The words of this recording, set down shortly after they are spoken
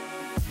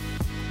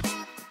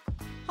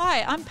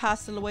Hi, I'm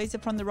Pastor Louisa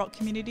from the Rock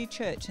Community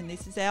Church, and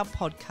this is our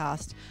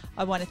podcast.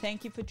 I want to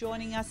thank you for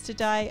joining us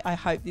today. I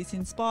hope this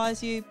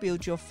inspires you,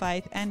 builds your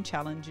faith, and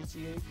challenges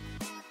you.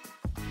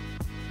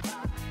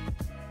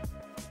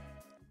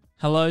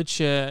 Hello,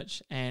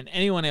 church, and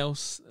anyone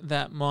else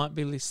that might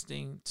be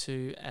listening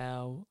to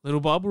our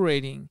little Bible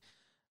reading.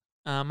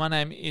 My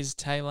name is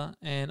Taylor,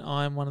 and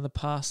I'm one of the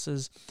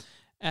pastors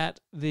at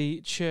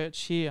the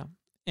church here.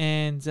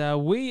 And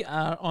we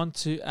are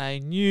onto a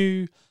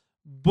new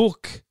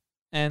book,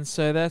 and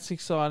so that's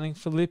exciting.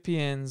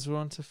 Philippians. We're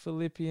onto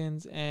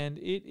Philippians, and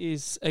it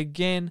is,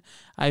 again,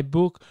 a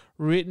book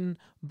written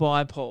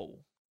by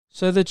Paul.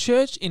 So the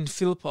church in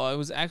Philippi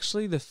was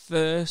actually the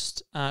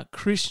first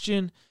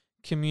Christian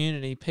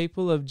community,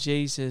 people of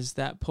Jesus,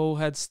 that Paul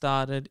had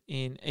started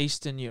in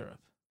Eastern Europe.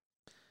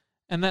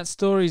 And that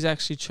story is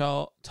actually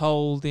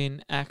told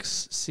in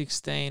Acts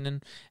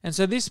 16. And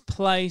so this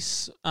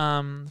place,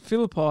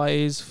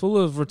 Philippi, is full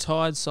of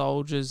retired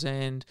soldiers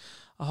and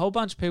a whole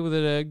bunch of people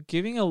that are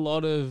giving a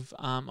lot of,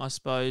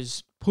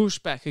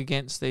 pushback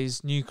against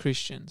these new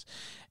Christians.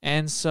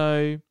 And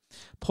so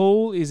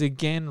Paul is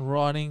again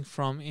writing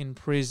from in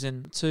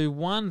prison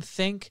to,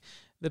 thank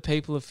the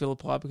people of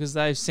Philippi because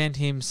they've sent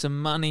him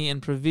some money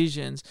and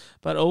provisions,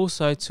 but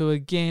also to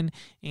again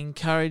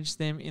encourage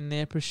them in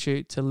their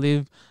pursuit to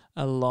live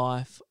a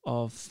life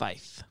of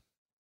faith.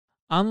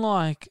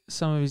 Unlike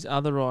some of his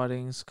other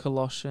writings,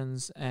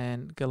 Colossians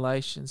and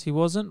Galatians, he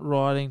wasn't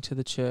writing to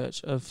the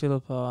church of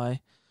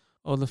Philippi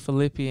or the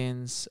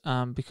Philippians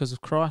because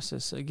of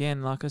crisis.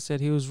 Again, like I said,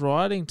 he was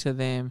writing to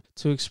them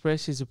to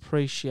express his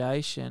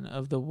appreciation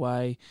of the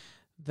way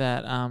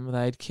that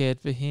they'd cared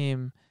for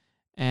him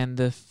and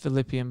the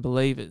Philippian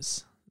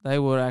believers. They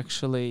were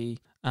actually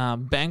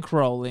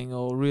bankrolling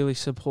or really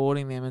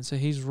supporting them. And so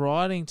he's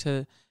writing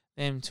to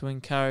them to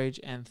encourage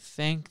and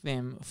thank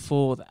them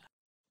for that.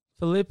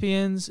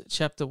 Philippians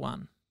chapter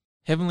 1.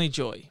 Heavenly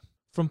Joy.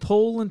 From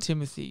Paul and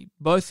Timothy,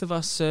 both of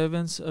us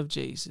servants of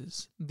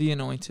Jesus, the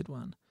Anointed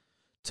One,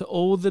 to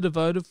all the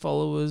devoted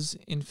followers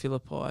in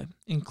Philippi,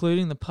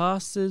 including the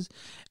pastors,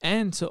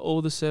 and to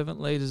all the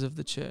servant leaders of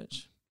the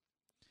church.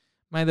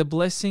 May the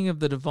blessing of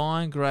the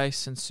divine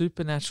grace and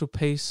supernatural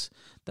peace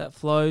that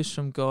flows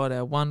from God,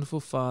 our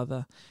wonderful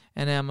Father,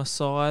 and our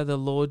Messiah, the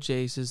Lord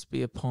Jesus,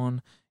 be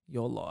upon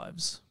your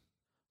lives.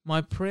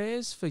 My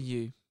prayers for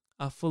you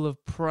are full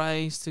of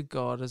praise to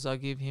God as I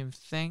give him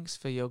thanks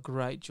for your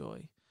great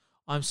joy.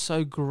 I'm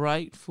so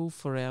grateful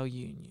for our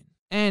union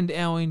and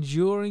our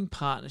enduring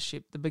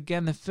partnership that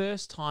began the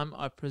first time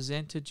I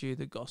presented you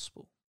the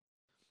gospel.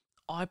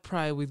 I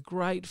pray with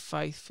great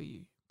faith for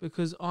you,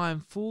 because I am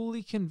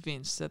fully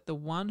convinced that the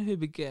one who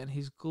began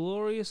his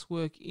glorious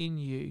work in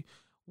you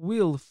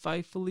will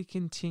faithfully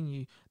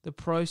continue the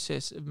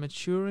process of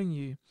maturing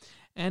you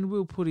and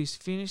will put his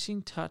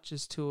finishing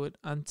touches to it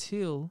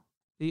until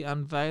the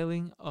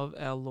unveiling of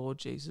our Lord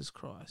Jesus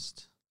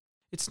Christ.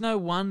 It's no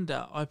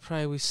wonder I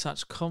pray with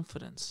such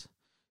confidence,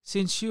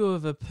 since you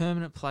have a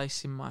permanent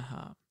place in my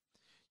heart.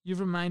 You've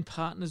remained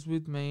partners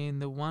with me in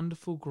the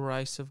wonderful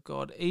grace of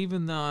God,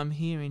 even though I'm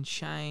here in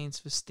chains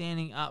for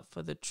standing up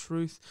for the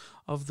truth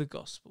of the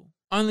gospel.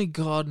 Only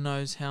God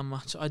knows how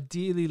much I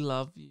dearly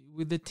love you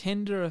with the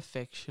tender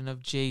affection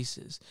of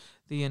Jesus,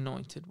 the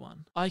Anointed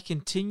One. I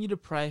continue to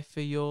pray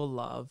for your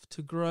love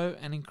to grow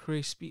and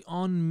increase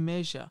beyond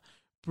measure,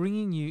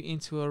 bringing you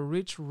into a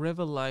rich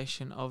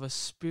revelation of a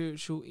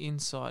spiritual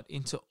insight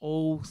into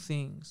all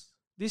things.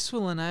 This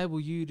will enable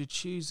you to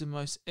choose the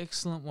most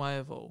excellent way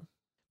of all,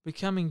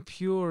 becoming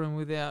pure and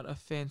without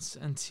offense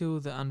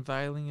until the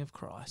unveiling of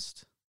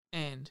Christ.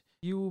 And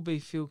you will be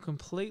filled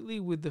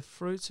completely with the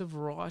fruits of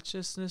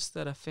righteousness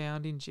that are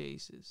found in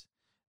Jesus,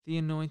 the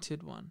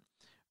Anointed One,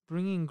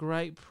 bringing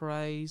great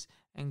praise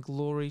and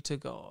glory to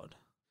God.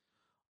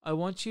 I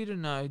want you to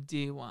know,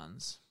 dear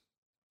ones,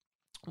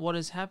 what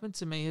has happened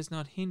to me has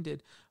not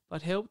hindered,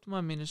 but helped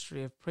my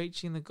ministry of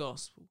preaching the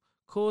gospel,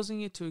 causing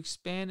it to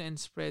expand and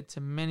spread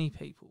to many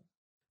people.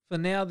 For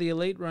now the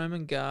elite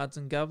Roman guards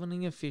and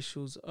governing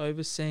officials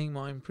overseeing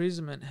my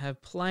imprisonment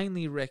have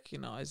plainly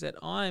recognized that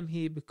I am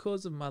here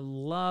because of my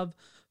love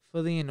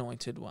for the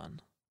Anointed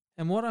One.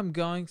 And what I'm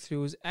going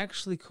through has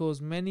actually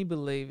caused many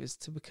believers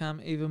to become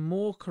even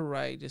more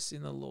courageous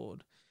in the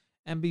Lord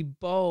and be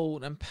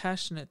bold and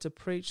passionate to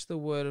preach the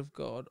word of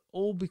God,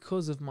 all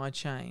because of my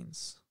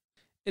chains.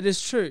 It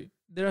is true,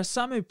 there are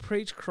some who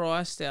preach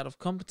Christ out of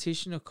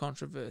competition or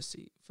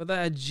controversy, for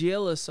they are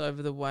jealous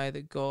over the way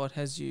that God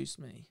has used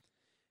me.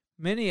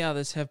 Many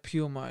others have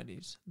pure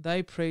motives.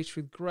 They preach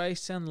with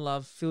grace and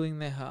love filling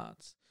their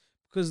hearts,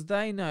 because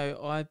they know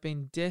I have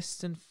been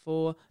destined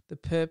for the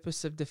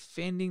purpose of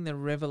defending the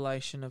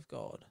revelation of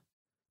God.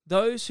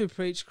 Those who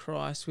preach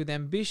Christ with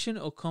ambition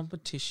or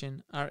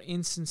competition are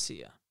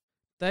insincere.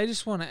 They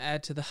just want to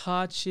add to the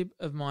hardship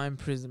of my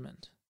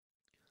imprisonment.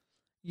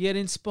 Yet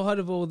in spite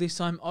of all this,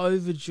 I'm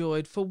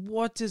overjoyed, for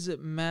what does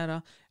it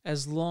matter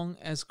as long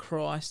as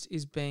Christ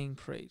is being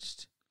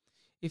preached?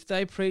 If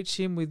they preach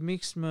him with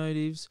mixed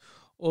motives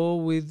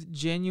or with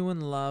genuine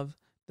love,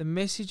 the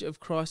message of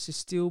Christ is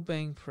still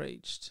being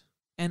preached.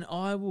 And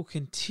I will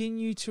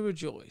continue to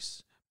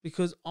rejoice,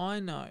 because I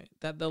know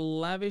that the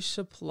lavish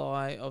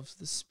supply of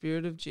the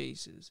Spirit of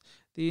Jesus,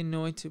 the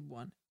Anointed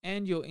One,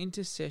 and your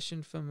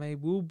intercession for me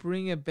will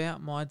bring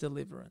about my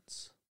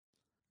deliverance.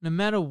 No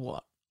matter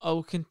what, I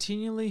will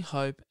continually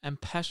hope and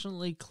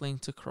passionately cling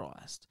to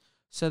Christ,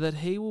 so that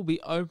he will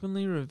be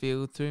openly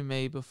revealed through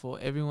me before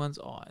everyone's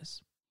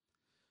eyes.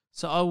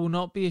 So I will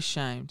not be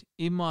ashamed.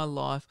 In my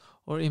life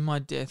or in my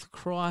death,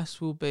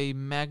 Christ will be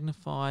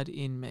magnified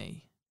in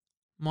me.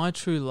 My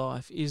true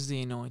life is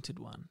the Anointed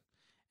One,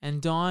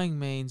 and dying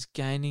means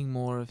gaining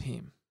more of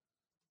him.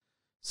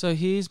 So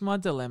here's my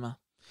dilemma.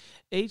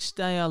 Each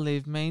day I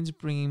live means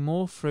bringing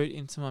more fruit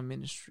into my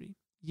ministry.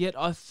 Yet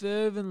I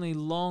fervently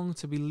long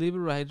to be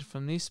liberated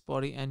from this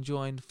body and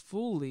joined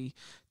fully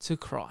to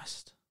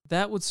Christ.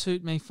 That would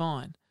suit me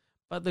fine,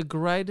 but the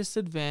greatest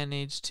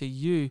advantage to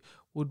you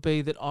would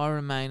be that I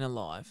remain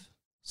alive.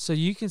 So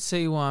you can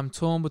see why I'm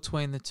torn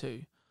between the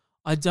two.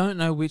 I don't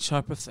know which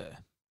I prefer.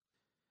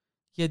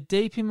 Yet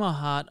deep in my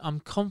heart, I'm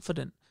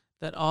confident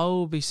that I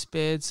will be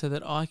spared so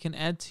that I can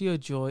add to your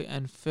joy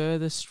and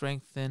further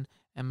strengthen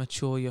and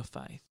mature your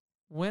faith.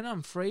 When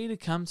I'm free to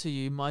come to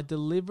you, my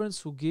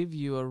deliverance will give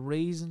you a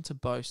reason to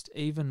boast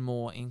even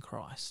more in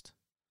Christ.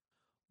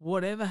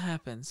 Whatever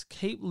happens,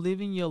 keep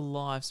living your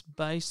lives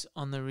based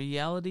on the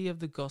reality of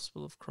the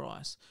gospel of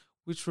Christ,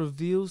 which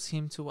reveals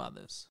him to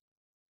others.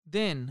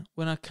 Then,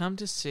 when I come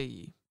to see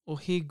you or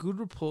hear good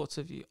reports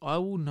of you, I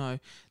will know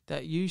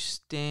that you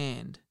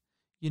stand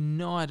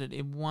united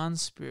in one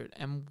spirit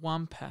and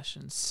one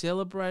passion,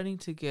 celebrating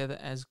together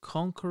as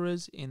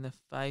conquerors in the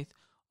faith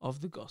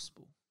of the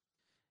gospel.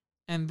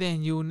 And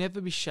then you will never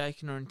be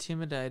shaken or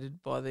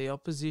intimidated by the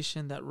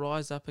opposition that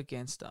rise up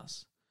against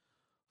us.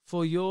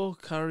 For your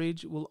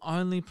courage will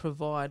only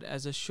provide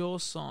as a sure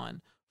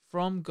sign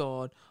from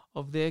God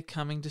of their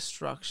coming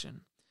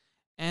destruction,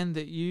 and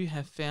that you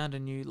have found a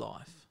new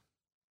life.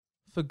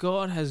 For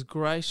God has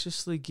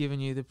graciously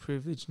given you the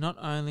privilege not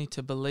only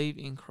to believe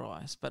in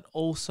Christ, but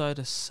also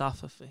to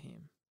suffer for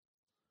him.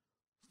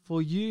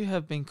 For you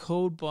have been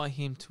called by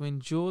him to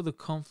endure the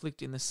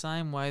conflict in the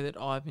same way that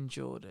I've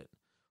endured it.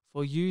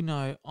 For you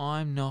know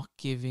I'm not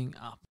giving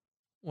up.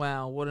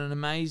 Wow, what an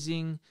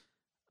amazing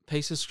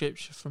piece of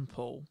scripture from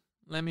Paul.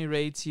 Let me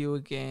read to you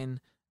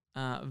again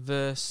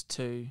verse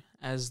 2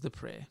 as the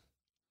prayer.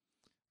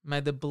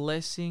 May the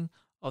blessing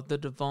of the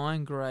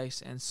divine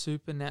grace and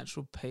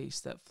supernatural peace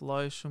that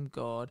flows from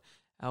God,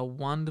 our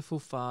wonderful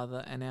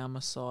Father and our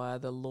Messiah,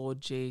 the Lord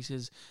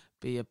Jesus,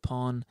 be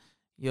upon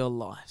your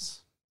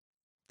lives.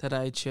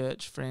 Today,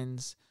 church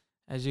friends,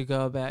 as you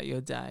go about your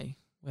day,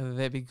 whether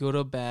they be good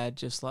or bad,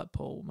 just like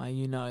Paul, may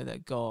you know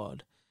that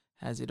God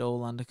has it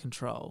all under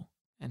control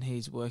and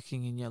he's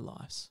working in your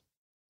lives.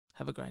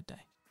 Have a great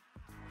day.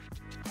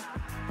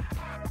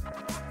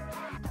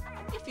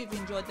 If you've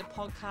enjoyed the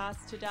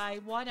podcast today,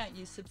 why don't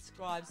you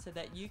subscribe so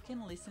that you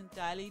can listen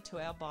daily to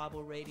our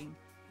Bible reading?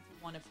 If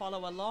you want to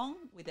follow along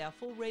with our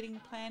full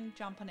reading plan,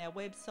 jump on our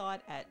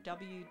website at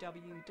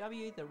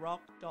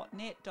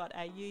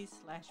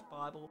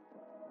www.therock.net.au/Bible.